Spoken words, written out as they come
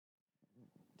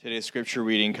Today's scripture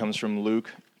reading comes from Luke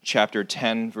chapter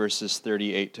 10, verses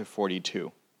 38 to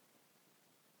 42.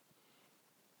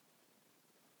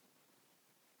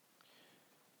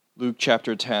 Luke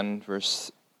chapter 10,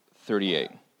 verse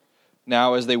 38.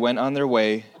 Now as they went on their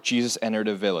way, Jesus entered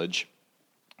a village,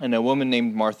 and a woman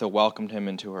named Martha welcomed him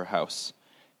into her house.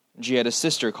 She had a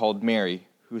sister called Mary,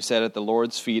 who sat at the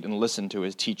Lord's feet and listened to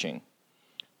his teaching.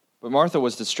 But Martha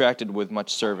was distracted with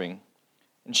much serving,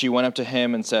 and she went up to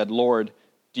him and said, "Lord,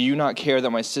 do you not care that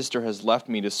my sister has left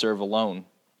me to serve alone?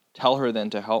 Tell her then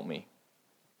to help me."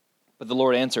 But the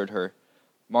Lord answered her,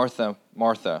 "Martha,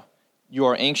 Martha, you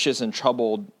are anxious and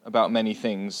troubled about many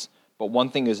things, but one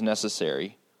thing is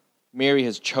necessary. Mary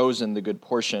has chosen the good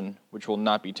portion, which will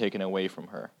not be taken away from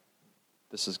her."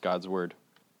 This is God's word.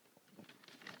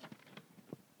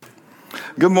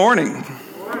 Good morning.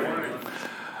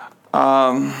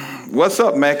 What's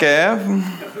up, Mac Ave?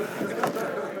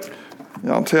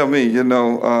 Y'all tell me,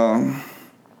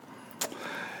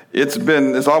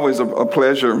 it's always a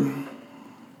pleasure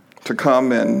to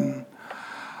come and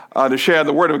to share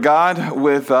the Word of God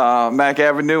with Mac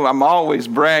Avenue. I'm always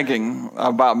bragging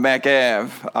about Mac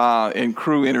Ave in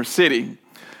Crew Inner City,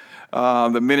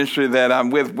 the ministry that I'm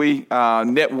with. We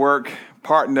network,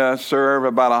 partner, serve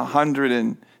about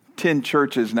 110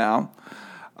 churches now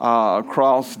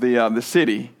across the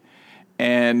city.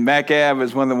 And Mac Ave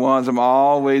is one of the ones I'm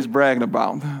always bragging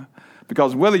about.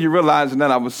 Because whether you realize or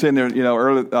not, I was sitting there,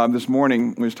 early this morning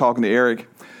when I was talking to Eric,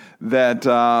 that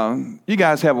you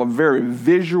guys have a very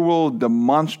visual,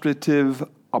 demonstrative,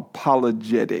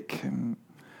 apologetic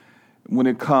when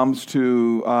it comes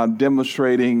to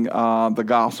demonstrating the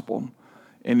gospel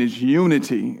and its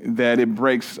unity that it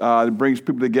brings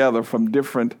people together from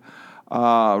different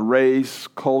race,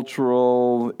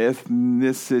 cultural,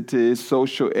 ethnicity,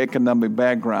 socioeconomic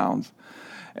backgrounds.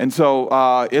 And so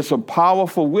it's a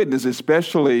powerful witness,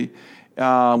 especially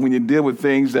when you deal with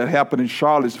things that happen in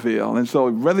Charlottesville. And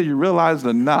so whether you realize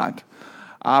it or not,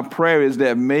 our prayer is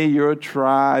that may your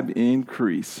tribe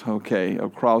increase,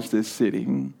 across this city.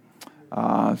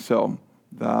 So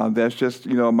that's just,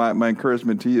 my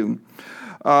encouragement to you.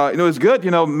 It's good.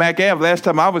 Mac Ave, last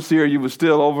time I was here, you were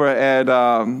still over at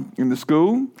in the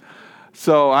school.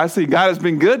 So I see God has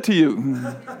been good to you.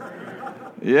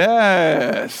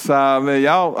 Yes.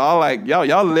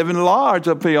 Y'all living large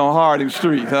up here on Harding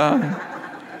Street, huh?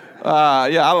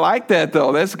 I like that,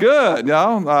 though. That's good,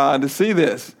 to see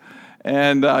this.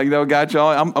 And, got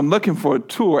y'all. I'm looking for a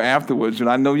tour afterwards. And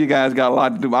I know you guys got a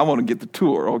lot to do. I want to get the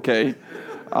tour,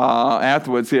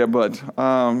 afterwards here. But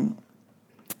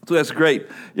so that's great.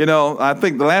 I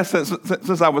think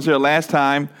since I was here last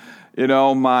time,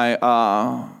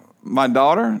 my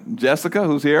daughter, Jessica,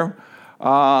 who's here,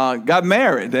 got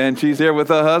married. And she's here with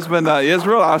her husband,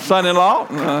 Israel, our son-in-law.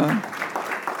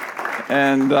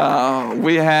 And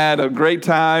we had a great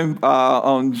time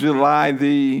on July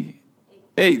the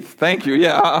 8th. Thank you.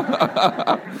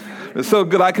 Yeah. It's so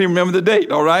good I can remember the date,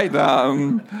 all right?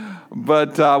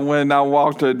 But when I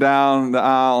walked her down the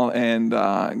aisle and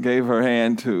gave her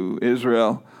hand to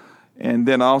Israel, and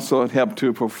then also helped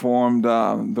to perform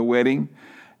the wedding,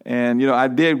 and I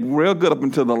did real good up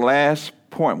until the last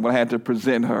point when I had to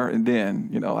present her, and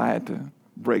then I had to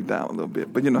break down a little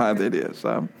bit. But you know how that is.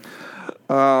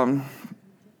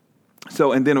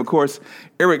 So, and then of course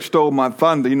Eric stole my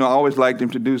thunder. I always liked to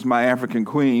introduce my African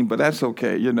queen, but that's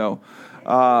okay.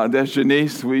 That's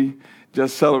Janice. We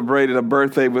just celebrated a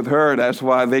birthday with her. That's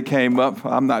why they came up.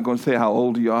 I'm not going to say how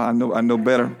old you are. I know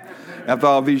better after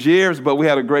all these years. But we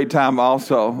had a great time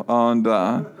also on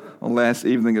last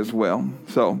evening as well.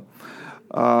 So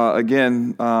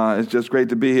again, it's just great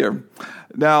to be here.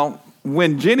 Now,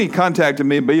 when Jenny contacted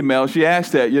me by email, she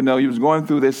asked that he was going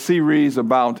through this series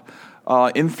about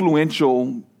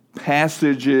influential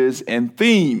passages and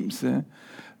themes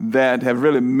that have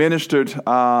really ministered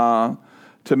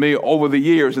to me over the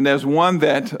years. And there's one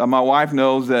that my wife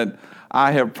knows that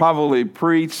I have probably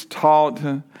preached, taught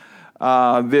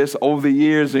this over the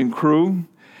years in Crew.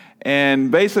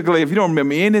 And basically, if you don't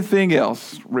remember anything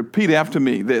else, repeat after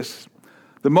me this.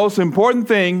 The most important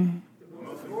thing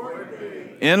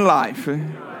in life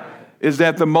is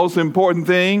that the most important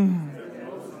thing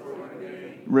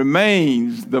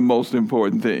remains the most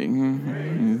important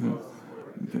thing.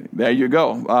 There you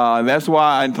go. That's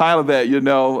why I entitled that,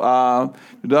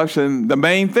 introduction, The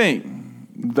Main Thing.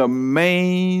 The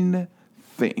Main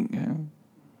Thing.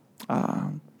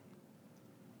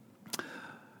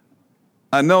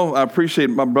 I know I appreciate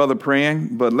my brother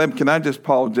praying, but can I just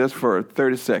pause just for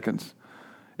 30 seconds?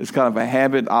 It's kind of a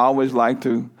habit. I always like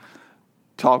to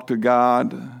talk to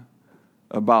God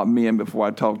about men before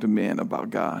I talk to men about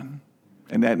God.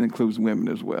 and that includes women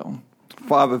as well.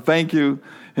 Father, thank you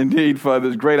indeed for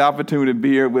this great opportunity to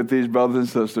be here with these brothers and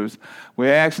sisters. We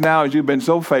ask now, as you've been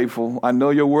so faithful, I know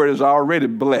your word is already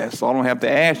blessed, so I don't have to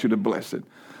ask you to bless it.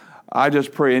 I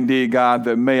just pray indeed, God,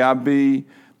 that may I be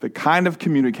the kind of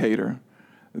communicator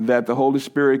that the Holy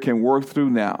Spirit can work through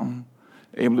now,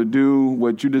 able to do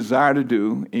what you desire to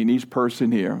do in each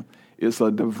person here. It's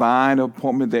a divine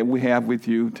appointment that we have with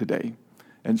you today.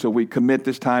 And so we commit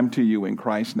this time to you in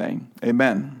Christ's name.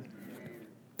 Amen.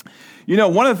 You know,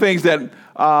 one of the things that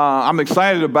I'm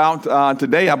excited about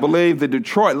today, I believe the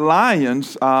Detroit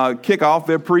Lions kick off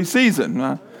their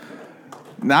preseason.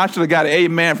 Now, I should have got an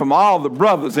amen from all the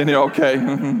brothers in here,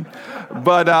 okay?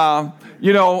 But, I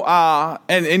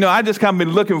just kind of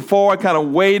been looking forward, kind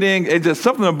of waiting. It's just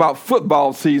something about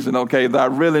football season, okay, that I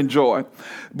really enjoy.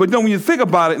 But when you think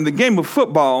about it, in the game of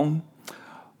football,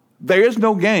 there is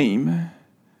no game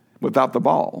without the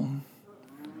ball.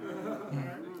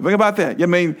 Think about that. I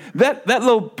mean, that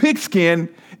little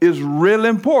pigskin is really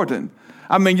important.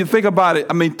 I mean, you think about it.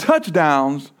 I mean,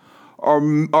 touchdowns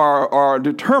are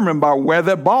determined by where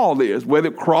that ball is, whether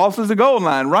it crosses the goal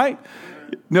line, right?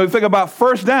 You know, you think about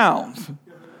first downs.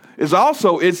 It's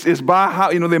by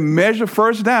how, they measure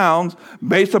first downs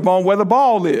based upon where the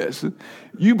ball is.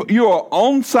 You're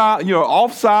onside, you're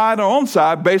offside or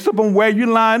onside based upon where you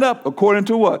line up according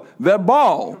to what? That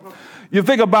ball. You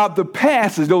think about the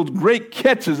passes, those great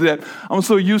catches that I'm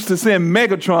so used to seeing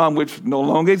Megatron, which no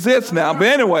longer exists now. But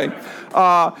anyway,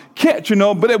 catch,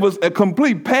 but it was a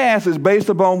complete pass is based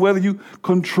upon whether you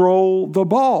control the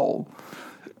ball.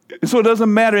 So it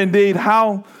doesn't matter indeed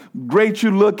how great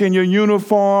you look in your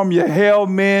uniform, your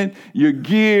helmet, your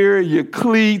gear, your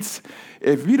cleats.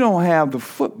 If you don't have the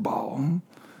football,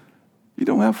 you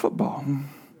don't have football.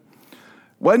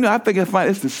 Well, no, I think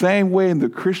it's the same way in the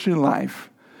Christian life.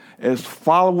 As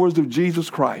followers of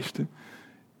Jesus Christ,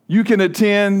 you can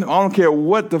attend, I don't care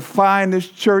what the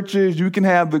finest church is, you can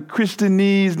have the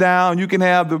Christianese down, you can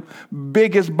have the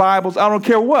biggest Bibles, I don't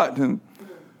care what.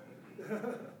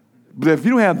 But if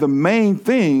you don't have the main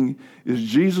thing, is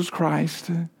Jesus Christ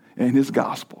and his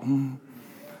gospel.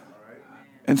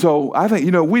 And so I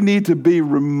think, we need to be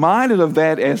reminded of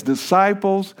that as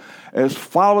disciples, as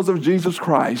followers of Jesus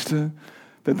Christ,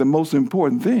 that the most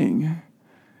important thing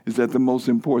is that the most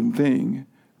important thing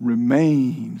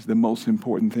remains the most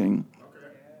important thing.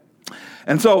 Okay.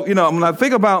 And so, when I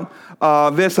think about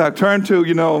this, I turn to,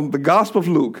 the Gospel of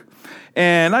Luke.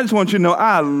 And I just want you to know,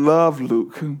 I love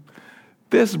Luke.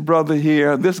 This brother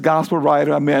here, this gospel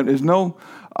writer, there's no,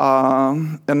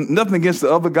 and nothing against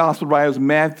the other gospel writers,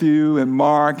 Matthew and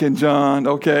Mark and John,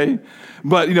 okay?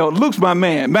 But, Luke's my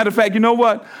man. Matter of fact, you know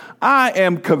what? I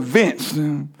am convinced.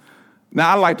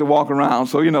 Now, I like to walk around,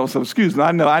 so excuse me.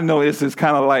 I know this is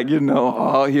kind of like,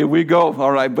 oh, here we go.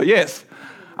 All right. But yes,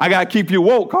 I got to keep you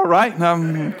woke. All right.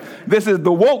 This is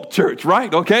the woke church,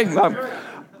 right? Okay.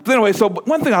 Anyway, so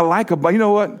one thing I like about,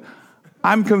 what?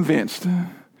 I'm convinced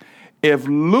if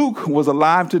Luke was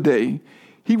alive today,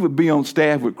 he would be on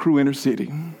staff with Crew Inner City.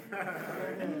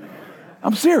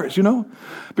 I'm serious,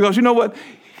 because you know what?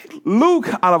 Luke,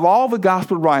 out of all the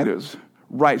gospel writers,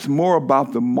 writes more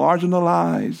about the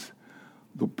marginalized,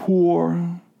 the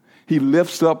poor. He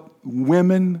lifts up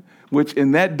women, which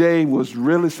in that day was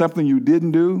really something you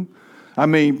didn't do.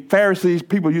 Pharisees,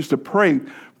 people used to pray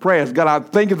as God, I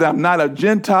thank you that I'm not a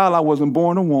Gentile, I wasn't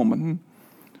born a woman.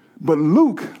 But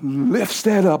Luke lifts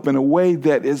that up in a way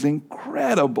that is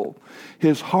incredible,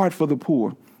 his heart for the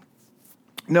poor.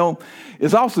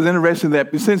 It's also interesting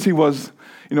that since he was,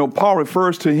 Paul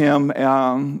refers to him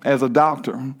as a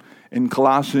doctor. In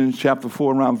Colossians chapter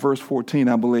 4, around verse 14,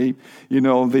 I believe,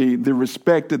 the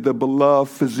respected, the beloved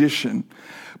physician.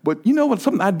 But you know what,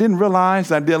 something I didn't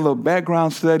realize, I did a little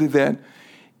background study that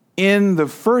in the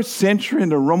first century in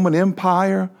the Roman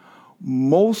Empire,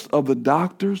 most of the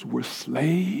doctors were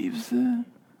slaves.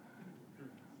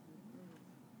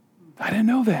 I didn't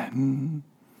know that.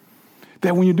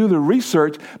 That when you do the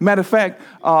research, matter of fact,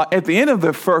 at the end of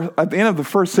the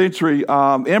first century,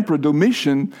 Emperor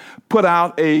Domitian put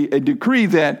out a decree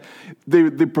that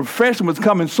the profession was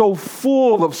coming so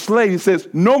full of slaves. He says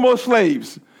no more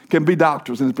slaves can be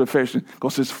doctors in the profession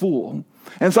because it's full.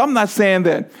 And so I'm not saying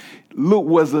that Luke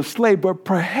was a slave, but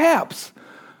perhaps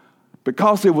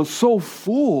because it was so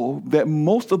full that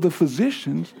most of the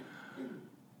physicians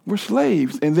were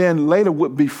slaves and then later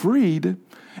would be freed.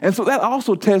 And so that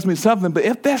also tells me something. But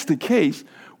if that's the case,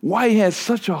 why he has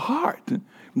such a heart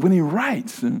when he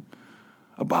writes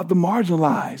about the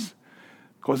marginalized?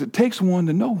 Because it takes one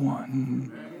to know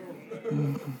one.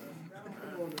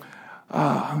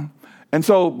 And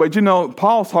so, but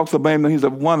Paul talks about him. He's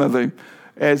one of the,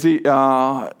 as they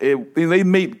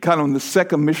meet kind of on the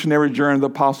second missionary journey of the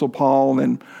Apostle Paul,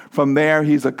 and from there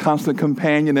he's a constant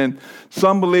companion. And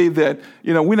some believe that,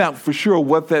 we're not for sure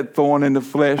what that thorn in the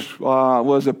flesh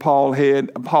was that Paul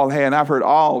had. And I've heard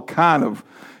all kind of,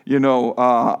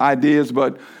 ideas,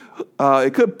 but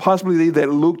it could possibly be that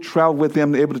Luke traveled with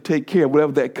them, able to take care of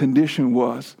whatever that condition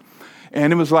was.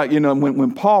 And it was like,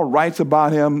 when Paul writes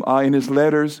about him in his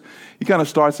letters, he kind of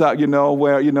starts out,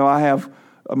 where, I have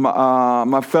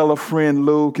my fellow friend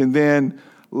Luke, and then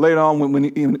later on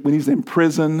when he's in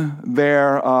prison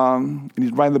there, and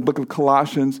he's writing the book of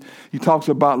Colossians, he talks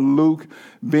about Luke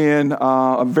being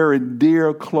a very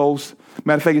dear, close.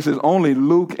 Matter of fact, he says, only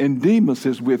Luke and Demas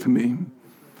is with me.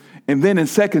 And then in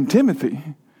 2 Timothy,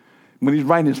 when he's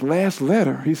writing his last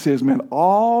letter, he says, man,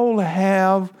 all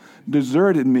have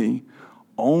deserted me.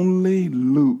 Only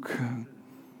Luke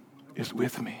is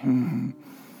with me.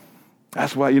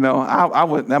 That's why,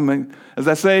 as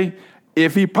I say,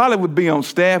 if he probably would be on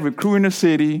staff with Crew in the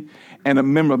City and a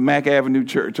member of Mack Avenue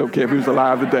Church, okay, if he was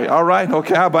alive today. All right?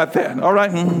 Okay, how about that? All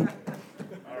right? And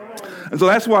so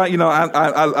that's why,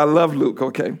 I love Luke,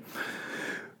 okay.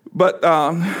 But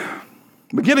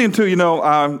getting into,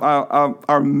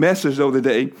 our message, though,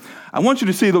 today, I want you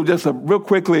to see, though, just real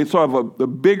quickly, sort of the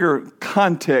bigger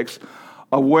context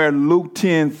of where Luke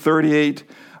 10:38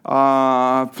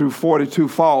 through 42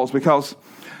 falls, because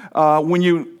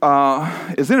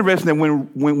it's interesting that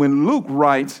when Luke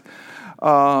writes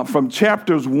from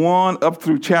chapters 1 up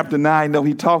through chapter 9,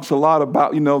 he talks a lot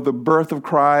about the birth of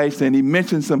Christ, and he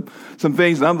mentions some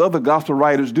things that other gospel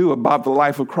writers do about the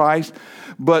life of Christ.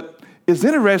 But it's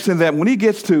interesting that when he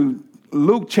gets to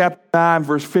Luke chapter 9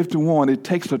 verse 51, it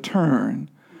takes a turn.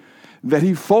 That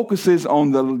he focuses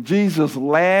on Jesus'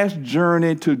 last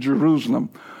journey to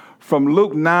Jerusalem. From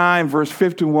Luke 9, verse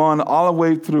 51, all the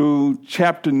way through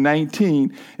chapter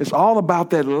 19, it's all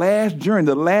about that last journey,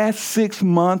 the last 6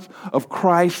 months of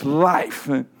Christ's life.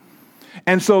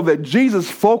 And so that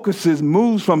Jesus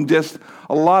moves from just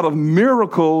a lot of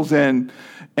miracles and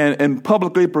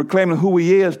publicly proclaiming who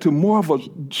he is to more of a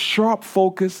sharp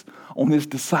focus on his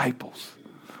disciples,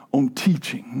 on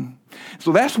teaching.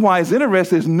 So that's why it's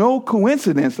interesting. It's no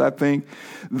coincidence, I think,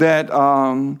 that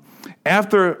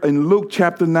after in Luke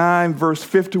chapter 9, verse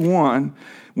 51,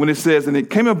 when it says, and it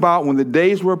came about when the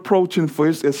days were approaching for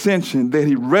his ascension, that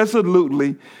he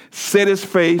resolutely set his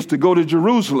face to go to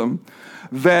Jerusalem,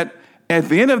 that at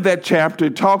the end of that chapter,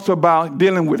 it talks about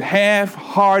dealing with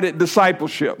half-hearted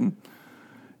discipleship.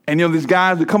 And, these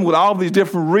guys that come with all these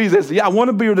different reasons. They say, I want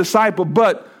to be your disciple,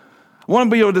 but.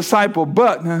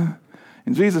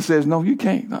 And Jesus says, no, you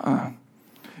can't.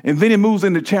 And then he moves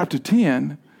into chapter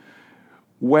 10,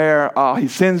 where he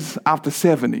sends out the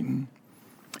 70.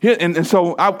 Here, and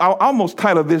so I almost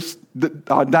title this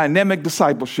dynamic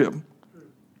discipleship.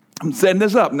 I'm setting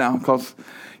this up now because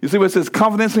you see what it says,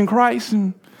 confidence in Christ.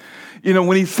 And,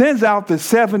 when he sends out the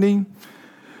 70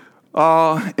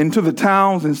 into the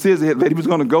towns and cities that he was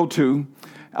going to go to,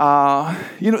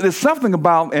 there's something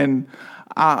about, and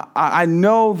I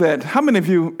know that, how many of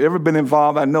you ever been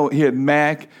involved? I know here at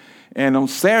Mac and on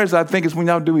Saturdays, I think it's when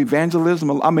y'all do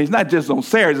evangelism. I mean, it's not just on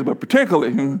Saturdays, but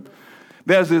particularly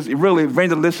there's this really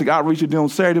evangelistic outreach you do on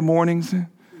Saturday mornings.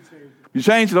 You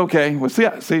changed it? Okay. Well, see,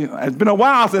 it's been a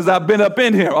while since I've been up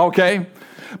in here, okay?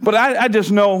 But I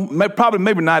just know,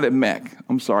 maybe not at Mac.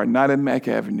 I'm sorry, not at Mac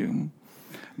Avenue.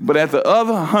 But at the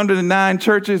other 109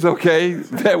 churches, okay,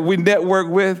 that we network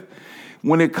with,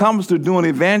 when it comes to doing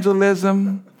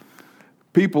evangelism,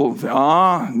 people say,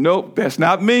 nope, that's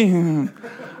not me.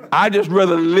 I just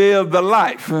rather live the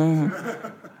life. And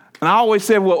I always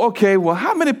say, well,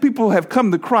 how many people have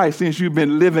come to Christ since you've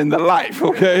been living the life,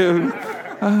 okay?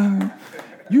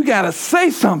 You got to say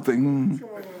something.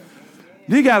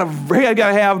 You got to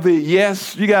have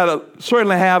you got to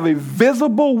certainly have a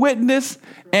visible witness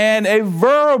and a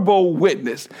verbal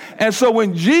witness. And so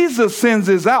when Jesus sends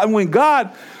us out, and when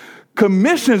God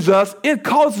commissions us, it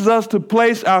causes us to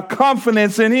place our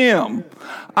confidence in him.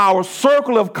 Our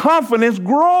circle of confidence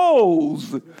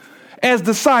grows as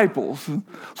disciples. So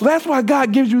that's why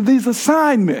God gives you these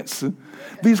assignments,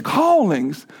 these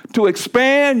callings, to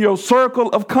expand your circle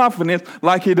of confidence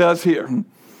like he does here. I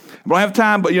don't have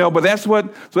time, but that's so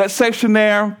that section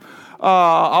there,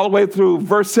 all the way through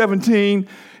verse 17,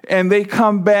 and they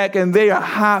come back and they are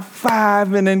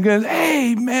high-fiving and going,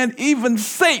 hey, man, even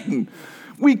Satan,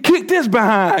 we kicked this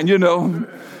behind,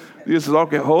 This is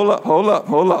okay, hold up.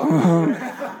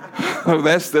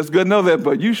 That's good to know that,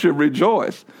 but you should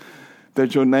rejoice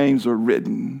that your names are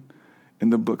written in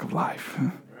the book of life.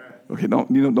 Okay,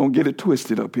 don't get it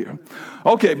twisted up here.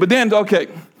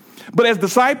 But as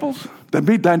disciples, to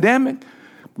be dynamic,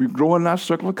 we grow in our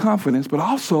circle of confidence, but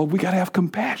also we got to have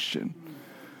compassion.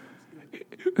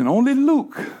 And only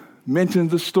Luke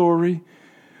mentions the story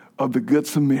of the Good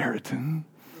Samaritan.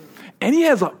 And he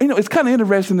has it's kind of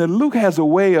interesting that Luke has a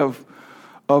way of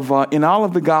in all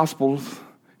of the Gospels,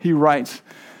 he writes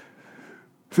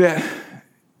that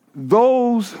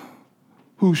those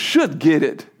who should get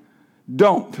it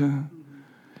don't.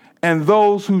 And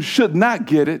those who should not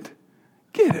get it.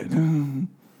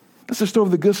 That's the story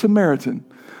of the Good Samaritan.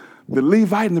 The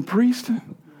Levite and the priest,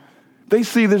 they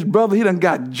see this brother, he done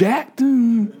got jacked,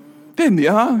 didn't he,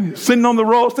 huh? Sitting on the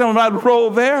road, standing on the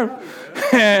road there.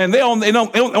 And they on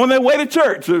their way to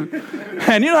church.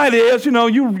 And you know how it is,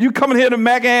 you coming here to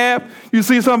Mac Ave, you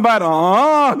see somebody,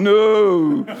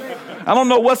 no. I don't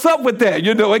know what's up with that.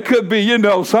 It could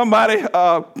be, somebody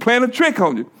playing a trick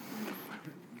on you.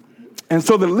 And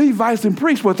so the Levites and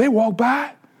priests, they walk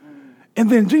by. And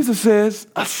then Jesus says,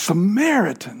 a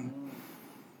Samaritan.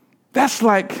 That's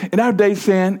like, in our day,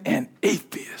 saying an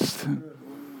atheist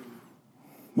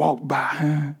walked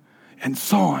by and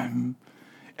saw him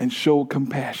and showed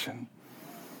compassion.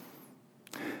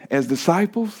 As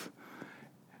disciples,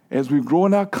 as we grow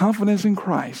in our confidence in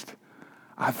Christ,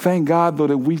 I thank God, though,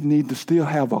 that we need to still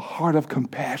have a heart of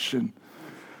compassion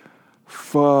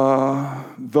for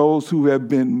those who have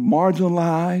been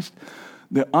marginalized,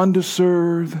 the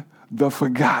underserved, the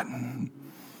forgotten.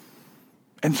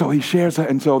 And so he shares that.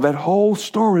 And so that whole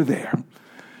story there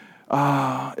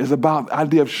is about the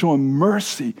idea of showing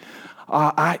mercy,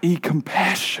 i.e.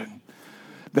 compassion.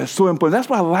 That's so important. That's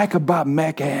what I like about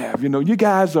Mac Ave. You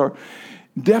guys are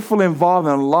definitely involved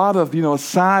in a lot of,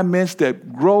 assignments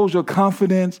that grows your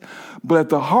confidence. But at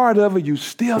the heart of it, you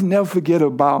still never forget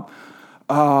about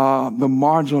the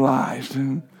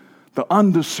marginalized, the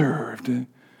underserved.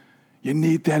 You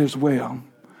need that as well.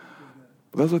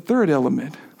 But there's a third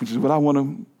element, which is what I want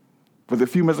to, for the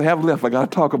few minutes I have left, I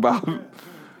got to talk about.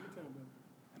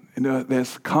 And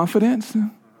there's confidence,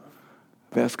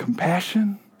 there's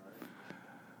compassion,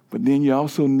 but then you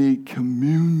also need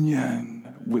communion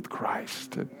with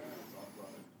Christ.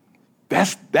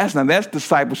 That's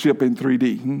discipleship in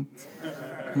 3D.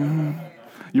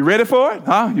 You ready for it?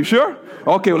 Huh? You sure?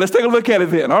 Okay, well, let's take a look at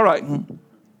it then. All right.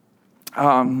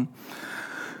 And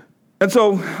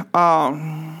so,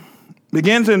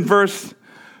 begins in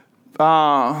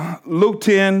Luke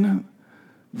 10,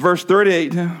 verse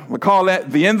 38. We'll call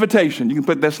that the invitation. You can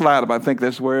put that slide up. I think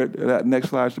that's where that next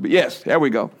slide should be. Yes, there we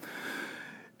go.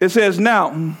 It says,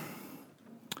 now,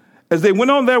 as they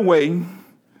went on their way,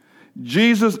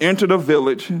 Jesus entered a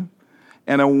village,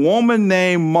 and a woman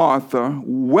named Martha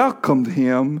welcomed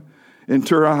him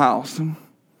into her house.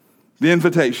 The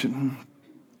invitation.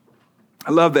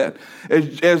 I love that.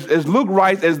 As Luke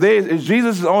writes, as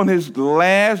Jesus is on his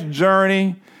last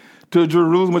journey to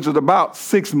Jerusalem, which is about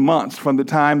 6 months from the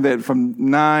time that from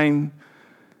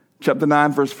chapter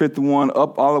 9, verse 51,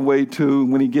 up all the way to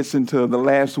when he gets into the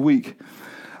last week.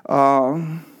 While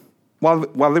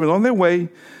they were on their way,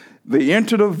 they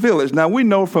entered a village. Now, we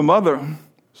know from other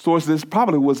sources this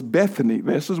probably was Bethany.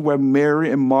 This is where Mary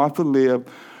and Martha lived,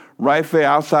 right there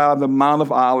outside of the Mount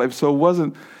of Olives. So it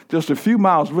wasn't just a few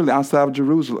miles really outside of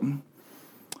Jerusalem.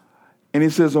 And he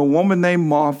says, a woman named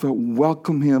Martha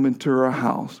welcomed him into her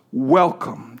house.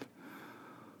 Welcomed.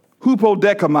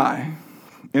 Hupodecamai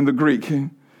in the Greek.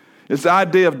 It's the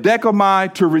idea of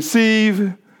decamai, to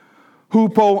receive,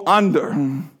 hupo, under.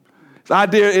 The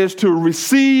idea is to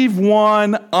receive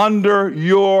one under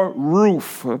your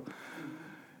roof.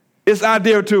 It's the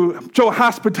idea to show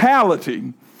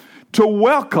hospitality, to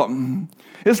welcome.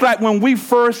 It's like when we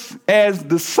first, as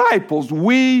disciples,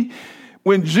 when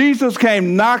Jesus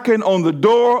came knocking on the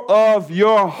door of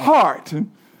your heart,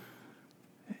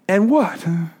 and what?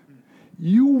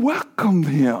 You welcomed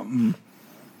him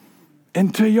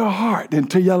into your heart,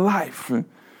 into your life.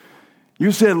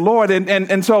 You said, Lord,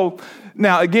 and so,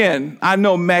 now again, I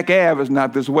know Mac Ave is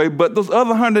not this way, but those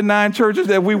other 109 churches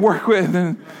that we work with,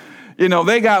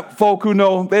 they got folk who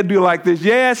know they do like this.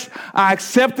 Yes, I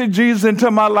accepted Jesus into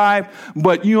my life,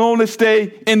 but you only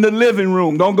stay in the living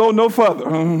room. Don't go no further.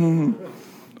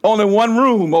 Only one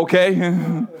room,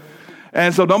 okay?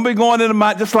 And so don't be going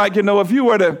into just like, if you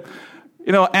were to,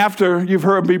 after you've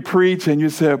heard me preach and you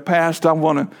said, Pastor, I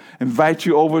want to invite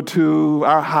you over to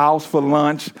our house for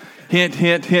lunch. Hint,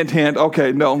 hint, hint, hint.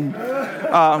 Okay, no.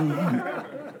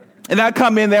 And I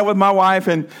come in there with my wife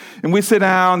and we sit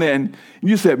down and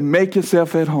you said, make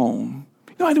yourself at home.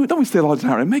 Don't we say it all the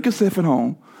time, right? Make yourself at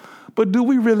home. But do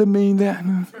we really mean that?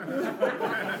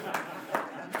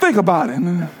 Think about it.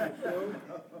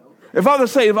 If I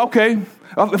was to say, if I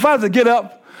was to get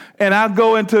up And I'd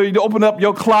go into, you open up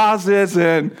your closets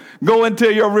and go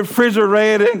into your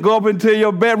refrigerator and go up into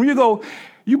your bedroom.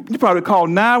 You probably call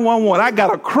 911. I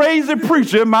got a crazy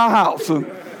preacher in my house.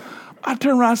 I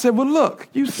turned around and said, well, look,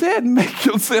 you said make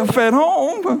yourself at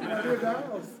home.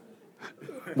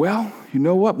 Well, you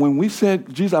know what? When we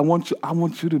said, Jesus, I want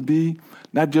you to be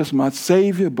not just my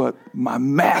Savior, but my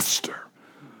Master,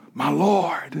 my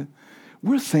Lord.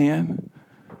 We're saying,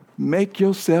 make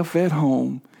yourself at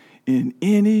home in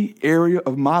any area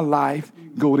of my life.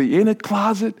 Go to any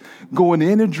closet, go in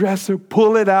any dresser,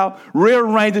 pull it out,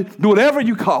 rearrange it, do whatever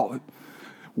you call it.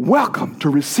 Welcome to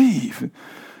receive.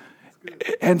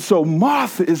 And so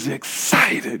Martha is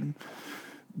excited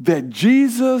that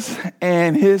Jesus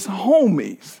and his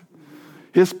homies,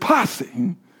 his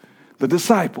posse, the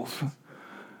disciples,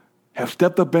 have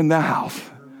stepped up in their house.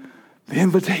 The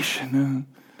invitation.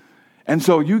 And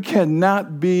so you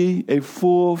cannot be a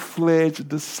full-fledged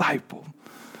disciple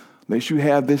unless you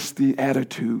have the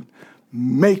attitude,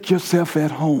 make yourself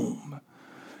at home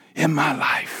in my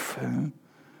life,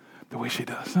 the way she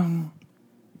does.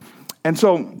 And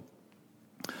so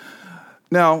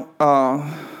now,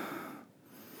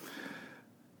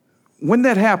 when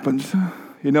that happens,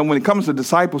 when it comes to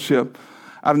discipleship,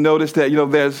 I've noticed that,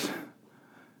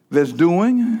 there's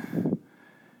doing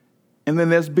and then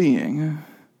there's being.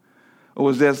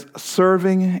 Or there's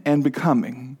serving and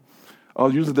becoming.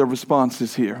 Usually the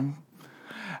responses here.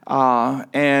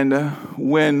 And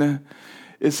when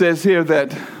it says here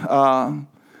that,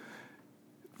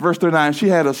 verse 39, she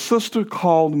had a sister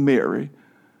called Mary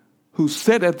who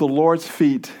sat at the Lord's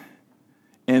feet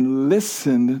and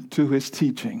listened to his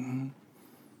teaching.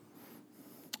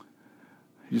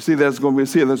 You see, there's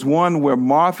one where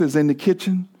Martha's in the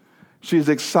kitchen. She's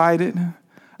excited.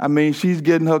 She's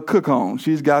getting her cook on.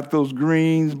 She's got those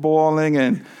greens boiling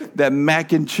and that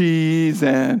mac and cheese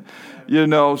and,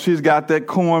 she's got that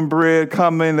cornbread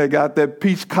coming. They got that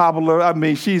peach cobbler.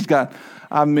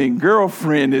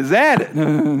 Girlfriend is at it.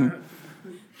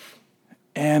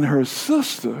 And her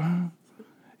sister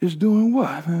is doing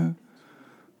what?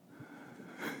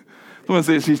 Someone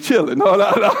says she's chilling.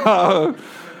 No.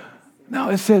 No,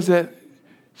 it says that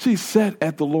she sat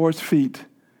at the Lord's feet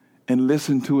and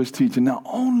listen to his teaching. Now,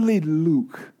 only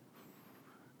Luke,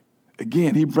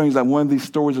 again, he brings out one of these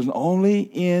stories that's only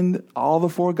in all the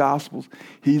four Gospels.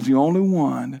 He's the only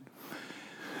one.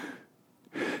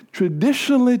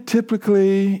 Traditionally,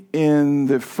 typically in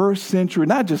the first century,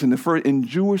 not just in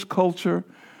Jewish culture,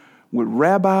 with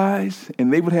rabbis,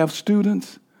 and they would have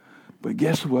students, but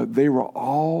guess what? They were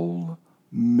all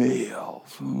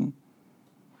males.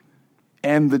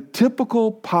 And the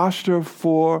typical posture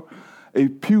for a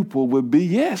pupil would be,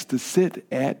 yes, to sit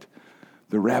at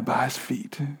the rabbi's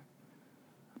feet.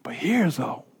 But here's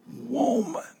a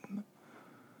woman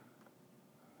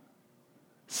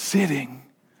sitting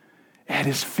at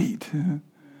his feet,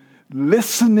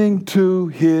 listening to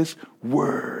his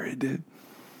word.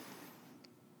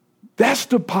 That's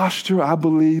the posture, I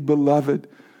believe, beloved.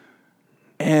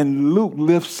 And Luke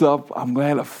lifts up, I'm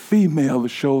glad, a female that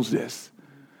shows this.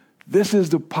 This is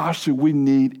the posture we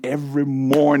need every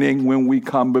morning when we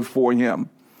come before him.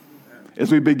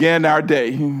 As we begin our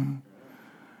day,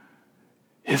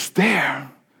 it's there.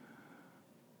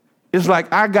 It's like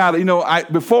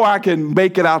before I can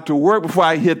make it out to work, before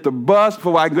I hit the bus,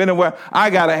 before I go anywhere, I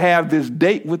got to have this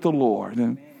date with the Lord.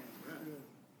 And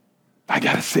I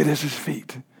got to sit at his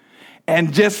feet.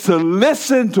 And just to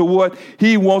listen to what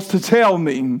he wants to tell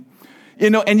me.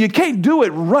 And you can't do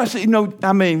it rushing.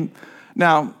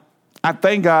 Now, I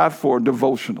thank God for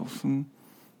devotionals.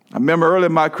 I remember early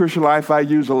in my Christian life, I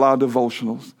used a lot of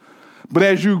devotionals. But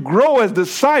as you grow as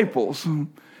disciples,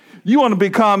 you want to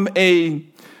become a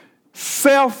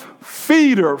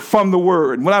self-feeder from the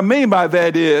word. What I mean by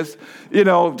that is,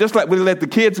 just like we let the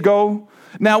kids go.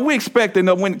 Now, we expect,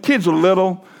 when kids are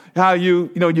little, how you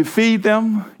feed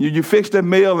them, you fix their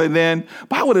meal, and then,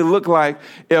 how would it look like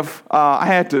if I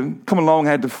had to come along,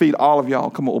 I had to feed all of y'all?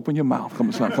 Come on, open your mouth. Come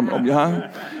on, son, come on, huh?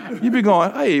 You'd be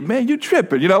going, hey, man, you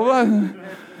tripping,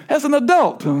 as an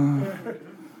adult.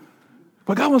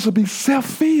 But God wants to be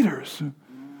self-feeders.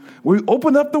 We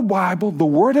open up the Bible, the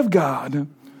Word of God,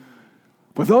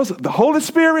 with the Holy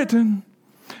Spirit,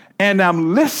 and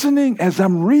I'm listening as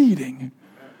I'm reading,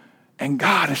 and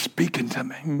God is speaking to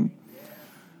me.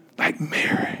 Like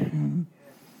Mary.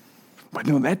 But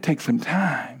that takes some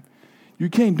time. You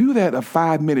can't do that a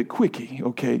 5-minute quickie,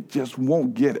 okay? Just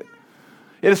won't get it.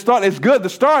 It's good to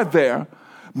start there,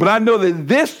 but I know that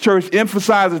this church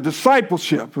emphasizes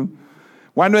discipleship.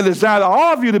 Well, I know there's desire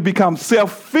all of you to become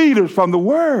self-feeders from the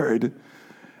word.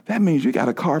 That means you got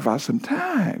to carve out some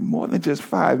time, more than just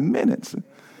 5 minutes.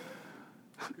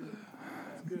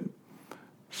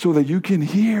 so that you can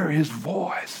hear his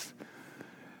voice.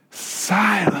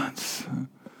 Silence.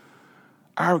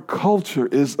 Our culture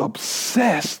is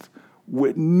obsessed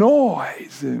with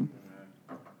noise.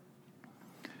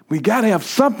 We got to have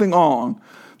something on.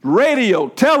 Radio,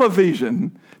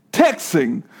 television,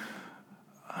 texting,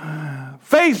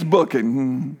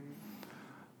 Facebooking.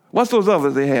 What's those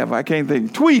others they have? I can't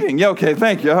think. Tweeting. Yeah, okay,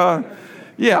 thank you.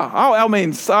 Yeah, I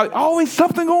mean, always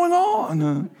something going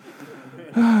on.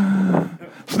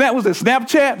 Was it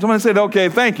Snapchat? Someone said, okay,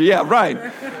 thank you. Yeah, right.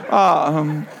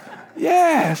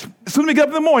 Yes. As soon as we get up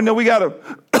in the morning, we got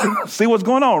to see what's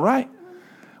going on, right?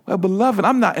 Well, beloved,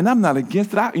 I'm not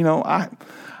against it.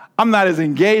 I'm not as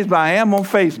engaged, but I am on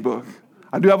Facebook.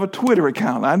 I do have a Twitter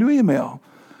account. I do email.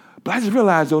 But I just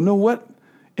realized, you know what?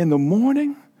 In the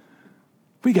morning,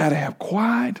 we got to have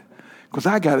quiet because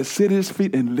I got to sit at his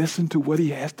feet and listen to what he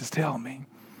has to tell me.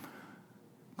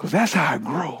 Because that's how I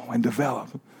grow and develop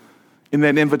in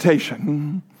that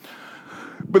invitation.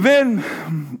 But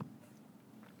then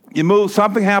you move,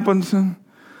 something happens in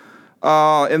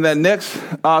that next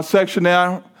section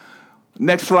there.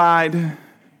 Next slide.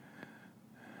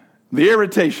 The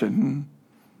irritation.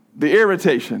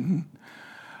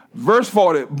 Verse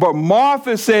 40, but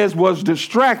Martha says was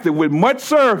distracted with much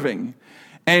serving.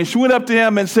 And she went up to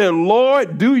him and said,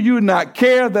 Lord, do you not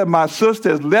care that my sister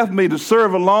has left me to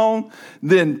serve alone?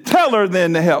 Then tell her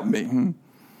then to help me.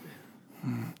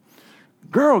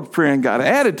 Girlfriend got an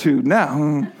attitude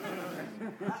now.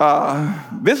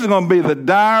 This is going to be the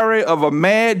diary of a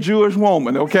mad Jewish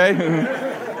woman, okay?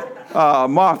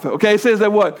 Martha. Okay, it says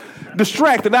that what?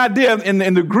 Distracted. Idea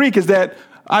in the Greek is that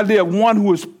idea of one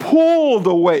who is pulled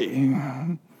away.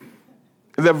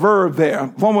 The verb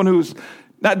there. Someone who's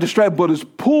not distracted, but is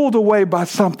pulled away by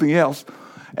something else.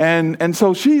 And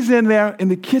so she's in there in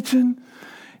the kitchen,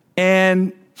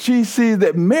 and she sees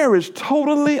that Mary's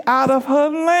totally out of her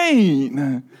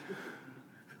lane.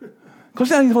 Because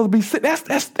now you're supposed to be sitting.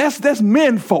 That's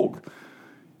men folk.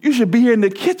 You should be here in the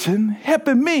kitchen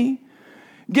helping me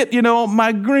get,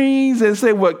 my greens and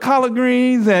say what, collard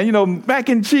greens and, mac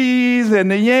and cheese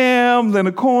and the yams and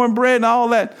the cornbread and all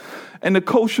that and the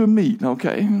kosher meat,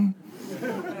 okay?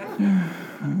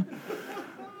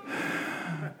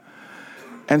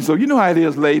 And so you know how it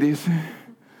is, ladies.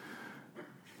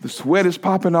 The sweat is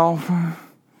popping off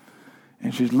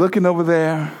and she's looking over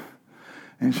there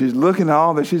and she's looking at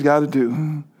all that she's got to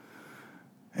do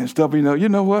and stuff. You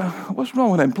know what? What's wrong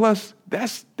with that? And plus,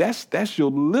 that's your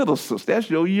little sister. That's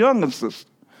your younger sister.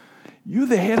 You're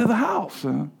the head of the house.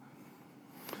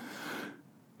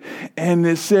 And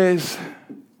it says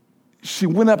she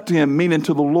went up to him, meaning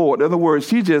to the Lord. In other words,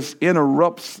 she just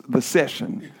interrupts the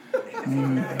session.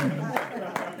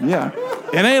 Yeah.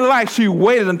 It ain't like she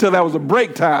waited until that was a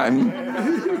break time.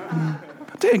 I'm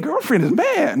telling you, girlfriend is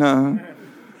mad.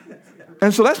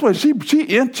 And so that's why she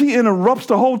interrupts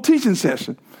the whole teaching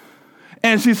session.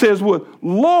 And she says, well,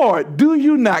 Lord, do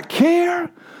you not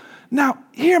care? Now,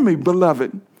 hear me,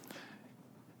 beloved.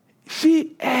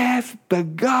 She asked the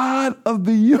God of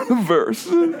the universe,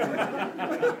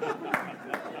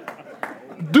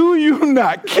 do you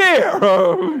not care?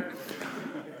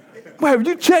 Well, have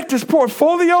you checked his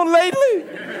portfolio lately?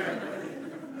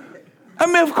 I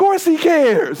mean, of course he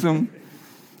cares.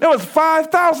 There was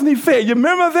 5,000 he fed. You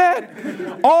remember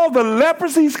that? All the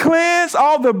lepers he's cleansed,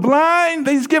 all the blind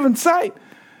he's given sight.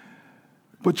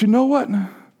 But you know what?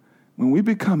 When we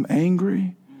become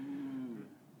angry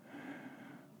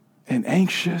and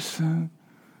anxious,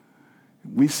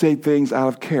 we say things out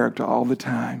of character all the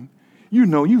time. You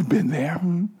know you've been there.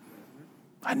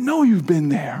 I know you've been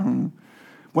there.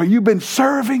 Where you've been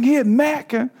serving here at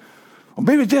Mac, or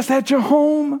maybe just at your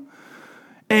home,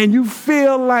 and you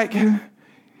feel like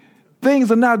things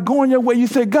are not going your way. You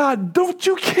say, God, don't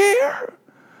you care?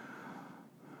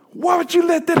 Why would you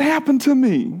let that happen to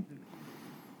me?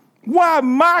 Why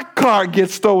my car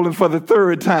gets stolen for the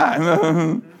third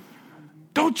time?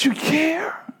 Don't you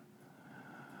care?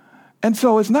 And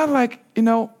so it's not like,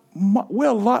 we're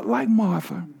a lot like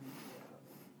Martha.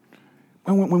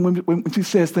 When she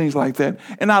says things like that.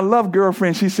 And I love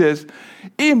girlfriend, she says,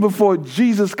 even before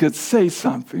Jesus could say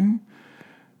something,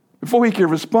 before he could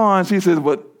respond, she says,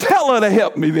 well, tell her to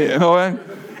help me then, all right?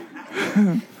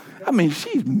 I mean,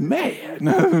 she's mad.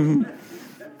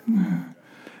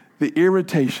 The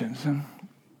irritations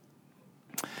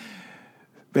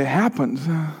that happens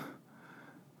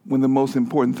when the most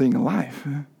important thing in life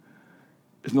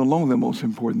is no longer the most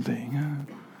important thing.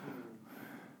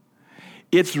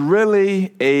 It's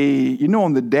really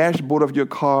on the dashboard of your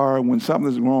car, when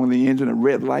something's wrong in the engine, a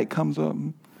red light comes up.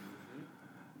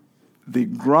 The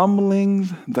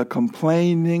grumblings, the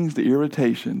complainings, the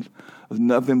irritations was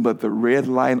nothing but the red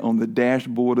light on the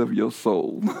dashboard of your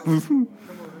soul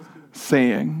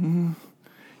saying,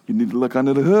 you need to look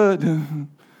under the hood.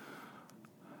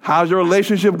 How's your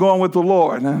relationship going with the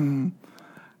Lord?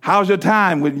 How's your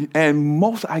time with? And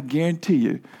most, I guarantee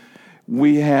you,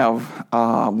 we've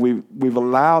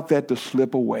allowed that to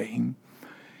slip away,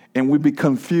 and we be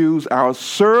confused. Our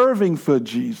serving for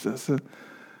Jesus,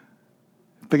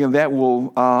 thinking that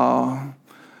will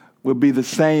be the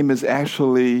same as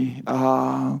actually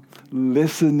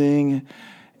listening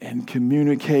and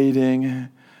communicating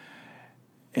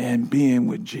and being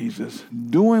with Jesus.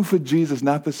 Doing for Jesus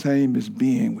not the same as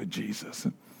being with Jesus.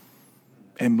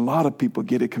 And a lot of people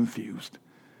get it confused.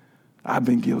 I've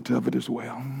been guilty of it as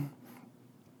well.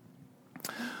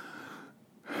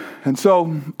 And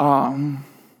so,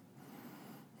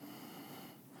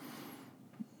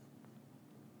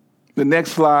 the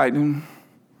next slide,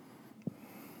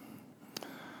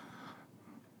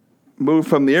 move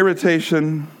from the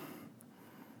irritation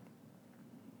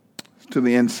to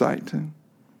the insight.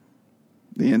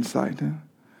 The insight.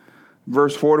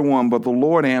 Verse 41, but the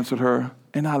Lord answered her,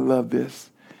 and I love this.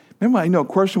 Remember, the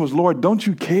question was, Lord, don't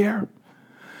you care?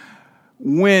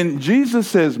 When Jesus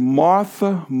says,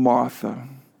 Martha, Martha,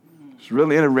 it's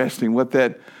really interesting what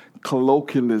that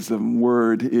colloquialism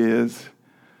word is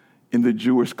in the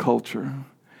Jewish culture.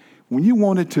 When you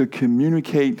wanted to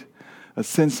communicate a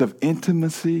sense of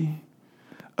intimacy,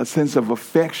 a sense of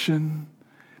affection,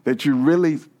 that you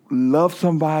really love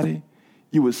somebody,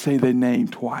 you would say their name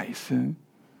twice. And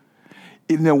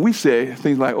we say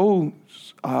things like, oh,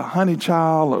 honey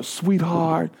child, or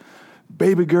sweetheart,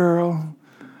 baby girl.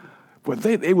 But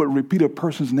they would repeat a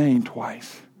person's name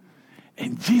twice.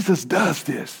 And Jesus does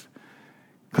this.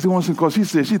 Because she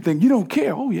says, she thinks, you don't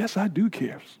care. Oh, yes, I do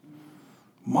care.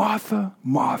 Martha,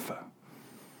 Martha.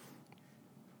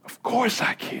 Of course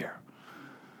I care.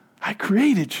 I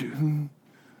created you.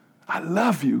 I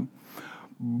love you.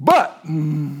 But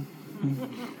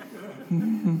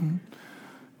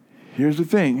here's the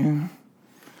thing.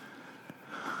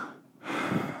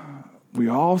 We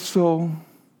also,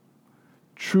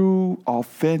 true,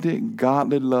 authentic,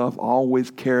 godly love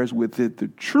always carries with it the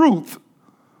truth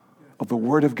of the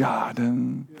Word of God.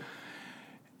 And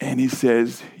he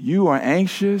says, you are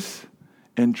anxious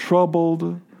and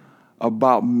troubled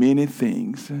about many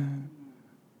things,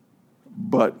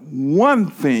 but one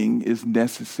thing is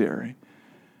necessary.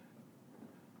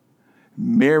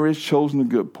 Mary's chosen a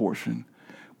good portion,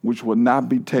 which will not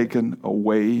be taken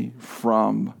away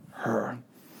from her.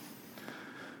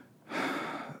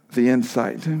 The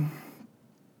insight.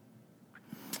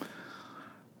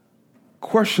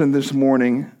 Question this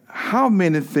morning, how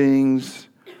many things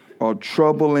are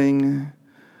troubling?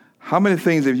 How many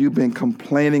things have you been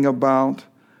complaining about,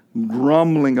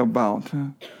 grumbling about,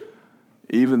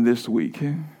 even this week?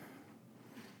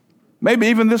 Maybe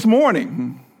even this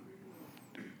morning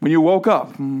when you woke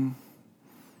up.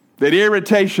 That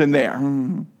irritation there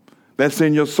that's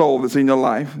in your soul, that's in your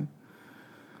life.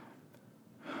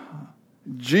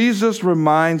 Jesus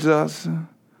reminds us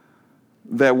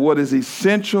that what is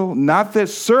essential, not that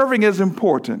serving is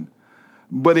important,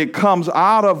 but it comes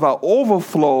out of an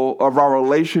overflow of our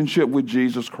relationship with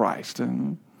Jesus Christ.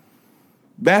 And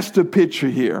that's the picture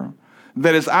here.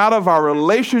 That it's out of our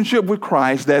relationship with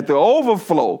Christ that the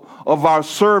overflow of our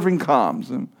serving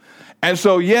comes. And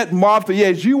so yet, Martha,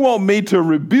 yes, you want me to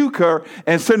rebuke her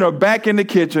and send her back in the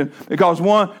kitchen because,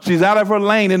 one, she's out of her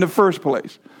lane in the first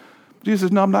place. Jesus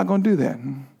says, no, I'm not going to do that.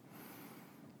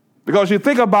 Because you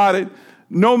think about it,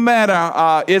 no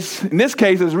matter, in this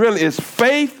case, it's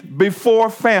faith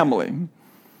before family.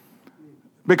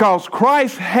 Because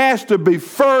Christ has to be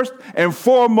first and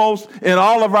foremost in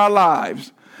all of our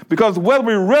lives. Because whether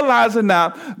we realize it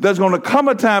now, there's going to come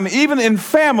a time, even in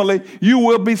family, you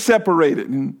will be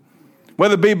separated.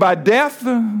 Whether it be by death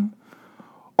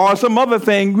or some other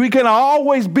thing, we can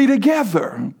always be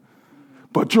together.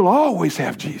 But you'll always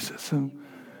have Jesus.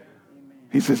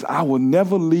 He says, I will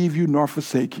never leave you nor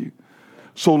forsake you.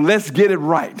 So let's get it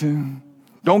right.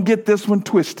 Don't get this one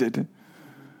twisted.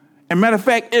 And matter of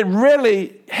fact, it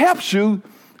really helps you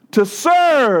to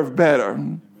serve better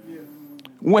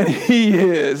when he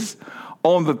is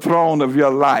on the throne of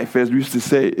your life, as we used to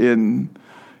say in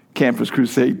Campus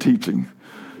Crusade teaching.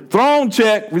 Throne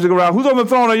check. We just go around. Who's on the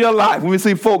throne of your life? When we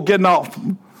see folk getting off.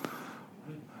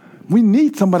 We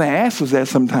need somebody to ask us that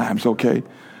sometimes, okay?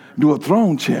 Do a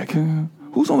throne check.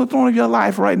 Who's on the throne of your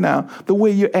life right now? The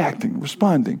way you're acting,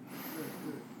 responding.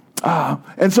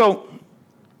 And so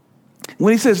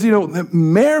When he says, that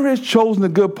Mary has chosen the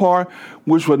good part,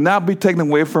 which will not be taken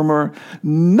away from her,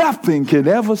 nothing can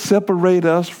ever separate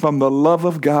us from the love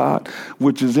of God,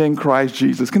 which is in Christ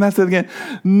Jesus. Can I say it again?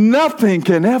 Nothing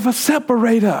can ever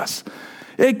separate us.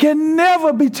 It can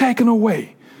never be taken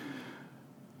away.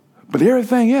 But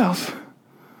everything else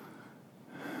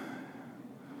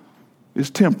is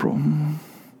temporal. And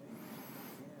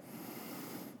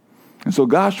so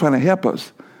God's trying to help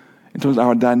us in terms of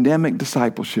our dynamic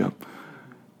discipleship.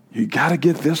 You got to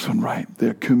get this one right.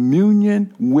 The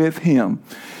communion with him.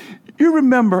 You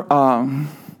remember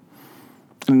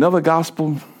another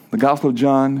gospel, the Gospel of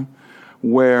John,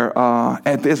 where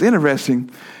it's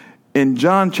interesting. In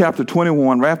John chapter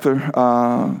 21, right after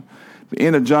the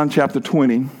end of John chapter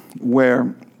 20,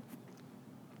 where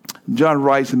John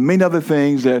writes many other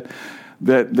things that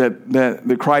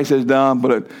Christ has done,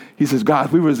 but he says, God,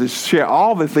 if we were to share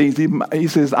all the things, he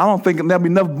says, I don't think there'll be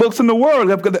enough books in the world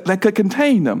that could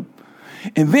contain them.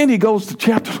 And then he goes to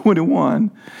chapter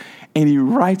 21, and he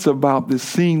writes about this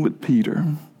scene with Peter,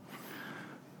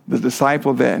 the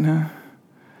disciple that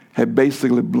had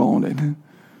basically blown it.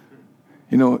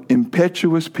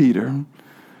 Impetuous Peter,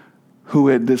 who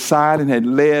had decided and had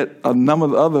led a number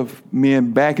of other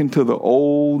men back into the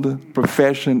old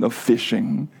profession of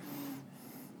fishing.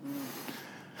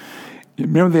 You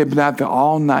remember they had been out there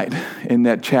all night in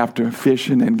that chapter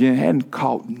fishing and again hadn't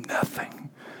caught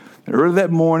nothing. And early that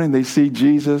morning they see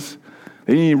Jesus.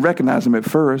 They didn't even recognize him at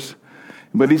first.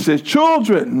 But he says,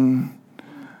 children,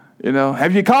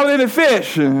 have you caught any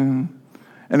fish? And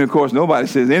of course nobody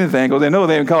says anything because they know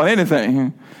they haven't caught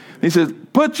anything. He says,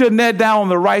 put your net down on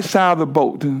the right side of the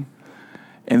boat. And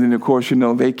then of course,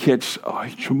 they catch a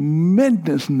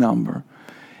tremendous number.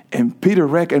 And Peter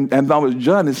and that was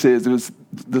John, it says, it was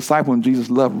the disciple whom Jesus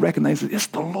loved, recognizes it's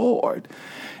the Lord.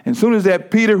 And as soon as that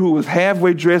Peter, who was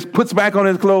halfway dressed, puts back on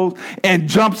his clothes and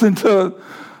jumps into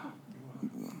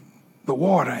the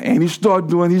water. And he's doing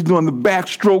the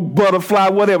backstroke, butterfly,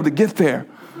 whatever to get there.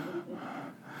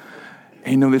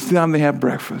 And they sit down and they have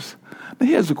breakfast. Now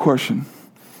here's the question.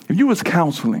 If you was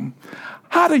counseling,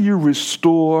 how do you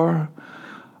restore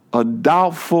a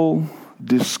doubtful,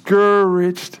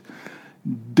 discouraged,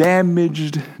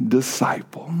 damaged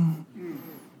disciple?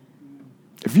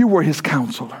 If you were his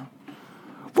counselor,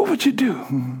 what would you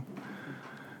do?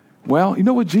 Well, you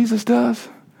know what Jesus does?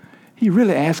 He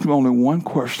really asks him only one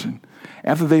question.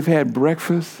 After they've had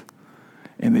breakfast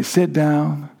and they sit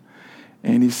down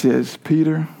and he says,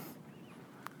 Peter,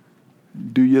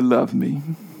 do you love me?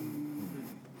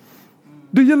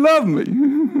 Do you love me?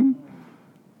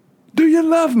 Do you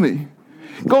love me?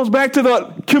 Goes back to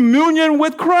the communion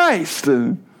with Christ.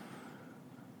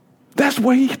 That's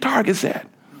where he targets at.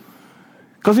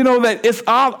 Because that it's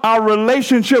our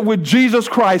relationship with Jesus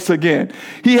Christ again.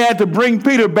 He had to bring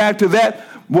Peter back to that,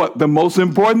 the most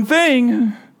important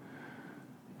thing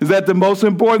is that the most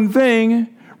important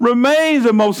thing remains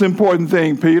the most important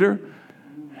thing, Peter.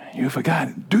 You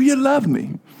forgot. Do you love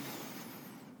me?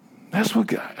 That's what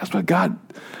God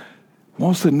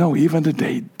wants to know even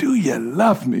today. Do you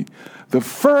love me? The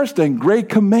first and great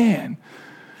command.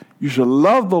 You shall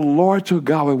love the Lord your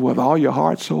God with all your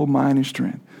heart, soul, mind, and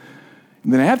strength.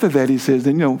 And then after that, he says,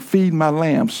 feed my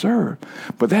lambs, serve.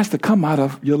 But that's to come out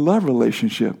of your love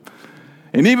relationship.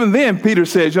 And even then, Peter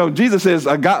says, Jesus says,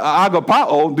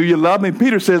 agapao, do you love me?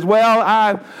 Peter says, well,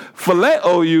 I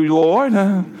phileo you, Lord.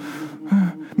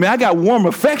 I got warm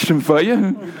affection for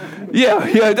you.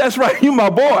 Yeah, that's right. You my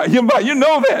boy. You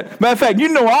know that. Matter of fact, you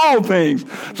know all things.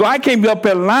 So I came up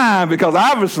in line because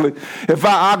obviously if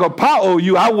I agapao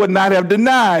you, I would not have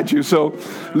denied you. So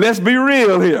let's be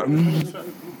real here.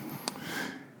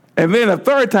 And then a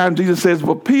third time, Jesus says,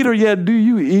 well, Peter, do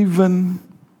you even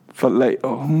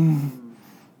phileo?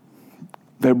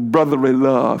 That brotherly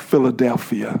love,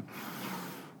 Philadelphia.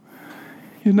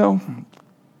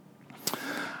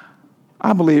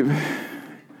 I believe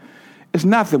it's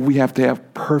not that we have to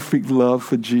have perfect love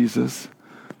for Jesus,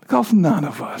 because none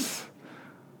of us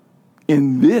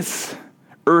in this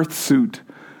earth suit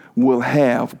will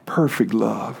have perfect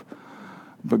love.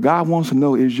 But God wants to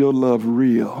know, is your love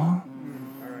real?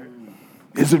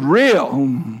 Is it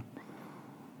real?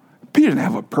 Peter didn't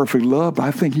have a perfect love, but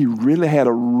I think he really had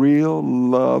a real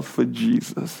love for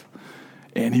Jesus.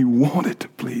 And he wanted to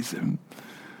please him.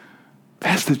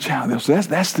 That's the challenge. So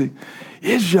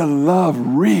is your love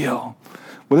real?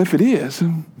 Well, if it is,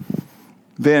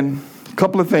 then a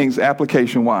couple of things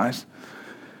application-wise,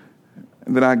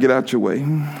 and then I'll get out your way.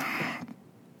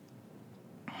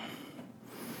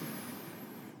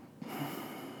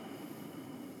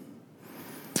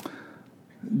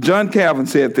 John Calvin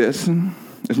said this.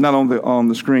 It's not on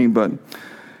the screen, but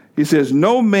He says,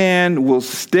 no man will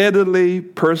steadily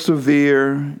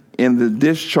persevere in the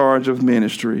discharge of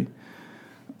ministry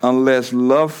unless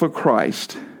love for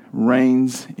Christ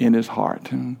reigns in his heart.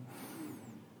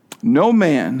 No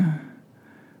man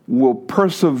will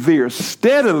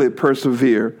steadily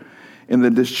persevere in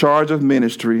the discharge of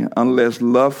ministry unless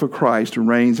love for Christ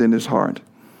reigns in his heart.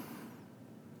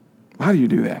 How do you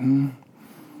do that?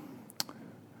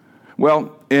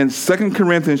 Well, in 2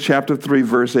 Corinthians chapter 3,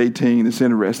 verse 18, it's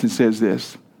interesting. It says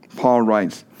this. Paul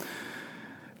writes,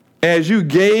 as you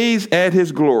gaze at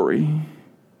his glory,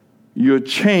 you're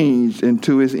changed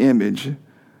into his image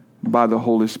by the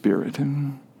Holy Spirit.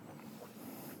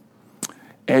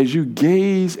 As you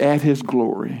gaze at his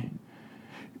glory,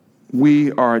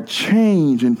 we are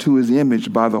changed into his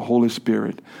image by the Holy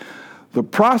Spirit. The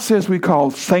process we call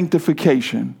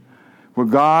sanctification, where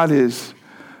God is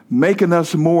making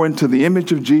us more into the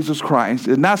image of Jesus Christ,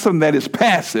 is not something that is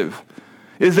passive.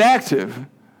 It's active.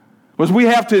 What we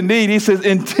have to indeed, he says,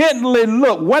 intently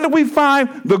look. Where do we find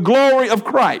the glory of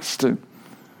Christ?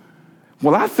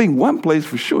 Well, I think one place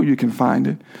for sure you can find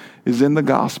it is in the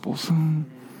Gospels.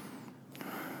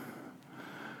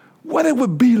 What it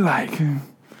would be like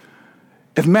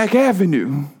if Mack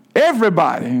Avenue,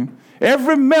 everybody,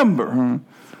 every member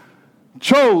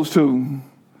chose to,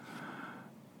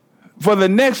 for the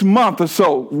next month or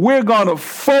so, we're going to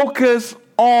focus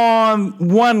on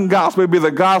one gospel. It'll be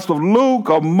the gospel of Luke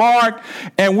or Mark,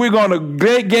 and we're going to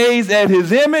gaze at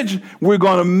his image. We're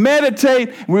going to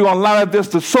meditate. We're going to allow this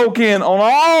to soak in on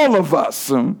all of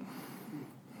us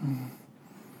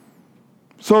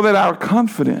so that our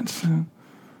confidence,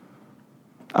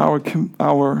 our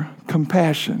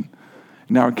compassion,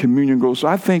 and our communion grows. So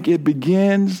I think it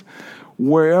begins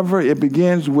wherever it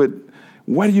begins with,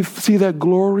 where do you see that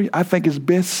glory? I think it's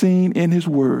best seen in his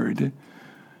word.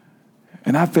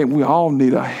 And I think we all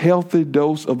need a healthy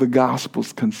dose of the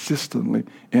Gospels consistently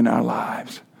in our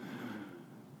lives.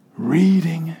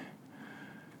 Reading,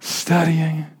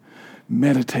 studying,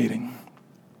 meditating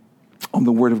on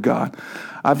the Word of God.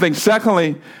 I think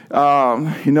secondly,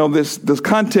 this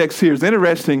context here is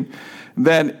interesting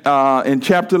that in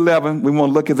chapter 11, we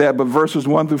won't look at that, but verses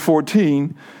 1 through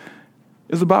 14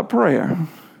 is about prayer.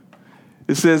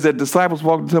 It says that disciples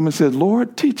walked up to him and said,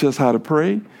 Lord, teach us how to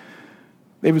pray.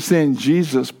 They were seeing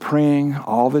Jesus praying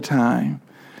all the time.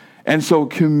 And so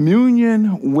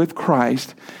communion with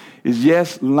Christ is,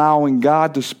 yes, allowing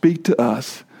God to speak to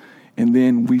us, and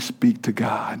then we speak to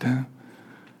God.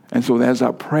 And so that's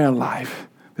our prayer life.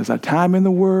 There's our time in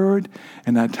the Word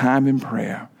and our time in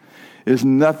prayer. There's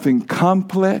nothing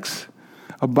complex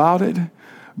about it,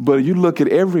 but you look at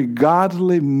every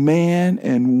godly man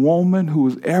and woman who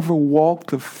has ever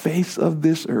walked the face of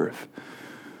this earth.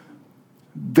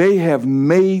 They have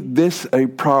made this a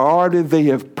priority. They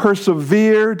have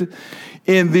persevered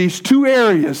in these two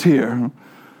areas here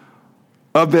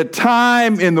of their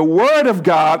time in the Word of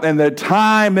God and their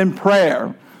time in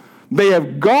prayer. They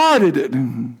have guarded it.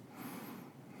 And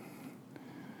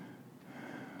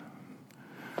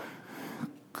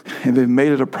they've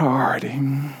made it a priority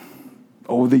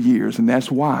over the years. And that's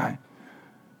why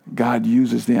God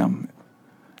uses them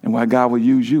and why God will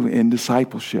use you in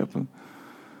discipleship.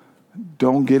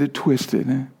 Don't get it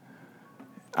twisted.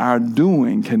 Our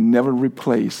doing can never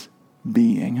replace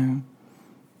being.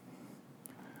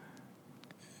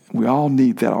 We all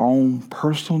need that own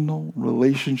personal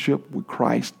relationship with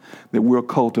Christ that we're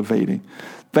cultivating.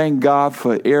 Thank God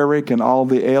for Eric and all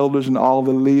the elders and all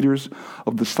the leaders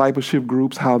of discipleship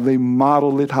groups, how they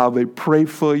model it, how they pray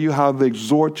for you, how they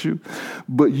exhort you.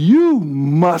 But you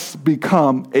must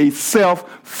become a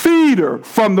self-feeder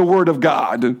from the Word of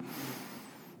God.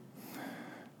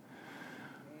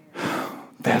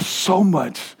 There's so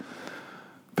much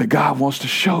that God wants to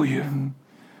show you.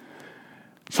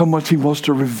 So much he wants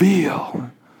to reveal.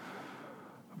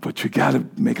 But you got to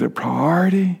make it a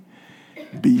priority.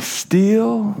 Be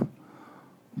still.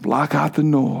 Block out the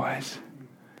noise.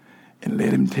 And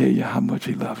let him tell you how much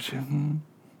he loves you.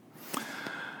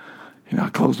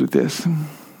 I'll close with this. From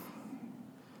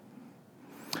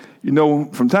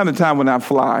time to time when I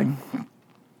fly,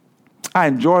 I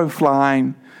enjoy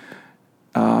flying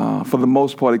for the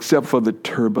most part, except for the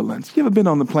turbulence. You ever been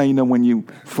on the plane, when you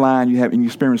fly and you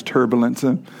experience turbulence?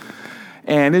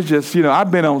 And it's just,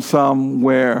 I've been on some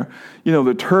where,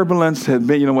 the turbulence has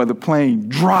been, where the plane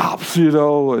drops,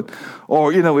 or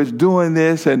it's doing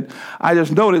this. And I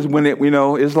just noticed when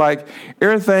it's like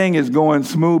everything is going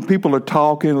smooth. People are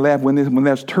talking, laughing. When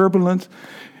there's turbulence,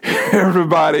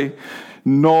 everybody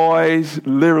noise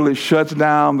literally shuts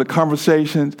down the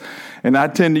conversations. And I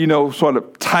tend to, sort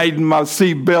of tighten my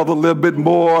seatbelt a little bit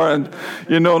more and,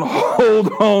 and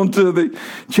hold on to the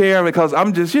chair because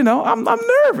I'm just, I'm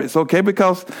nervous, okay?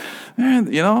 Because,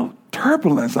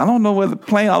 turbulence. I don't know I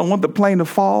don't want the plane to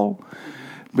fall.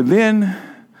 But then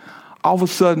all of a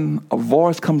sudden a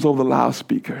voice comes over the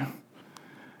loudspeaker.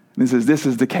 And it says, "This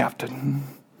is the captain."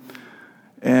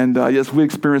 And yes, we're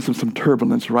experiencing some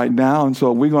turbulence right now. And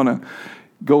so we're going to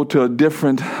go to a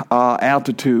different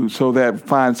altitude so that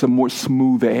find some more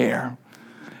smooth air.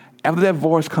 After that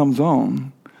voice comes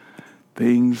on,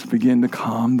 things begin to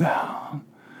calm down.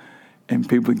 And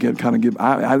people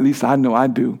at least I know I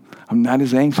do. I'm not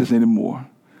as anxious anymore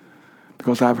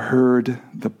because I've heard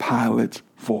the pilot's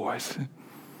voice.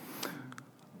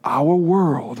 Our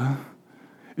world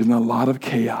is in a lot of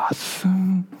chaos.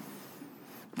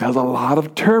 There's a lot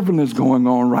of turbulence going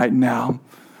on right now.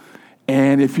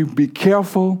 And if you be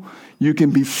careful, you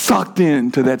can be sucked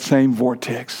into that same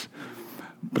vortex.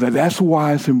 But that's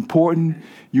why it's important.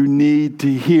 You need to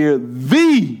hear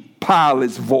the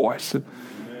pilot's voice.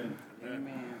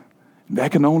 Amen.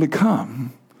 That can only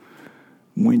come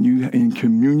when you're in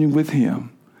communion with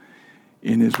him,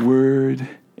 in his word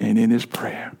and in his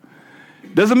prayer.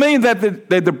 Doesn't mean that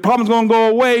the problem's going to go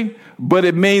away, but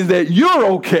it means that you're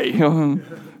okay.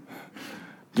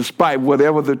 Despite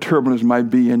whatever the turbulence might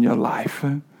be in your life.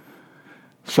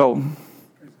 So,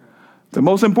 the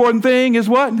most important thing is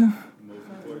what?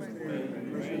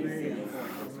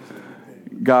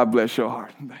 God bless your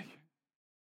heart.